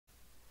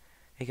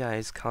Hey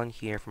guys, Colin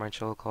here from our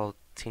channel called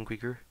Team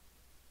Krueger,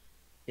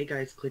 Hey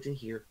guys, Clinton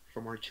here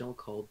from our channel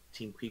called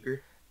Team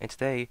Krueger. and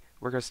today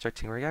we're going to start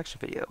doing a reaction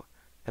video,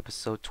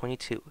 episode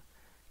 22.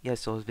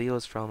 Yes, those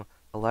videos from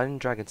Aladdin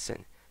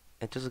Dragonson,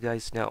 and just so you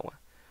guys know,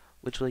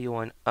 which video you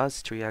want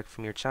us to react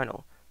from your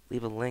channel,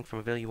 leave a link from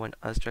a video you want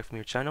us to react from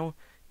your channel,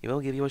 and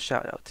we'll give you a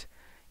shout out.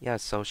 Yeah,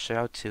 so shout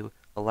out to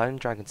Aladdin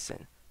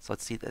Dragonson, so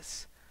let's see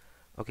this.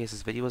 Okay, so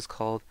this video is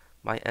called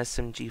My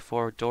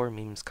SMG4 Door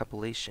Memes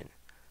Compilation,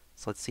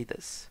 so let's see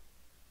this.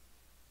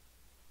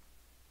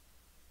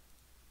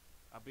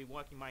 I've been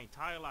working my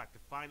entire life to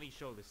finally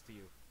show this to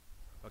you.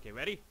 Okay,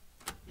 ready?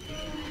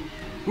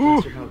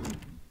 Monster House.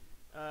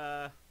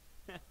 Uh,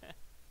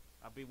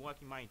 I've been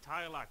working my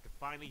entire life to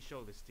finally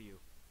show this to you.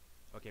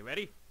 Okay,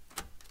 ready?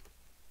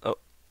 Oh,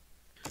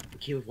 The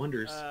Cave of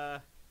Wonders.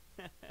 I've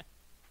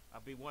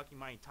been working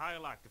my entire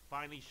life to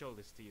finally show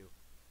this to you.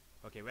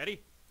 Okay,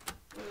 ready?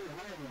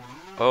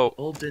 oh,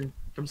 Alden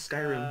from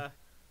Skyrim.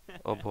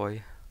 oh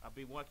boy. I've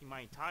been working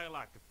my entire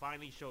life to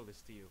finally show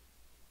this to you.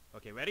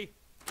 Okay, ready?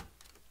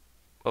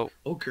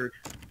 Okerd.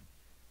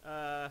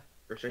 Uh,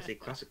 Or should I say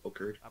classic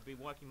Okerd? I've been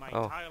working my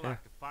Oh, entire yeah.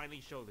 life to finally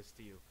show this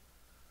to you.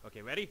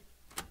 Okay, ready?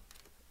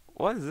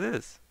 What is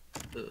this?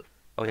 Uh,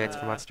 Oh yeah, it's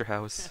from Uh, Monster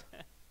House.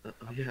 oh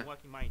I've yeah. been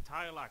working my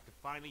entire life to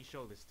finally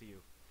show this to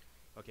you.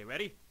 Okay,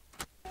 ready?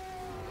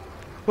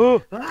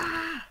 Oh!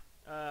 Ah!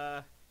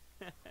 Uh,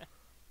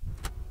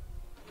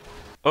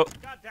 Oh!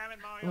 God damn it,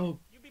 Mario! Oh,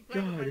 You've been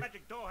playing with my God.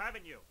 magic door,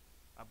 haven't you?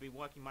 I've been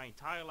working my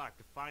entire life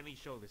to finally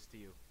show this to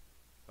you.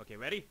 Okay,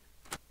 ready?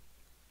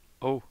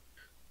 Oh!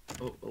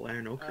 Oh,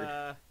 Iron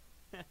Okerd.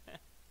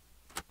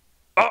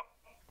 Oh!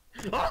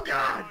 Oh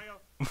God! Mario,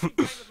 you've been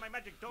playing with my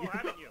magic door,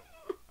 haven't you?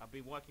 I've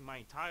been working my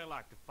entire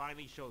life to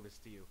finally show this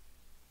to you.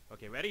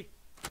 Okay, ready?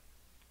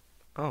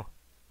 Oh!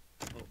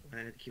 Oh,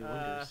 Land of the Cave of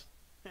Wonders.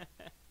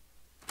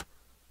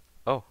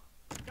 Oh!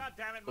 God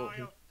damn it, Oh,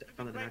 Mario! he You've found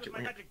been the playing with magic my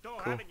lamp. magic door,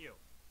 Cool. haven't you?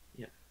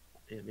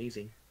 Yeah,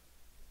 amazing.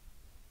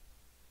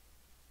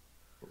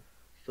 Oh,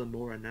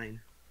 Filmora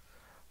 9.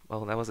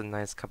 Well, that was a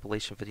nice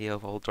compilation video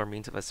of all door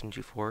memes of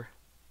SMG4.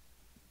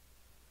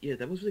 Yeah,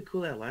 that was really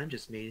cool that Lion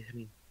just made. I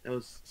mean, that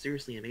was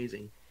seriously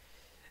amazing.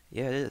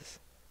 Yeah, it is.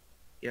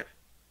 Yeah.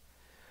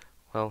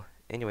 Well,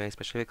 anyways,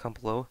 make sure you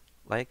comment below,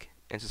 like,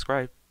 and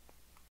subscribe.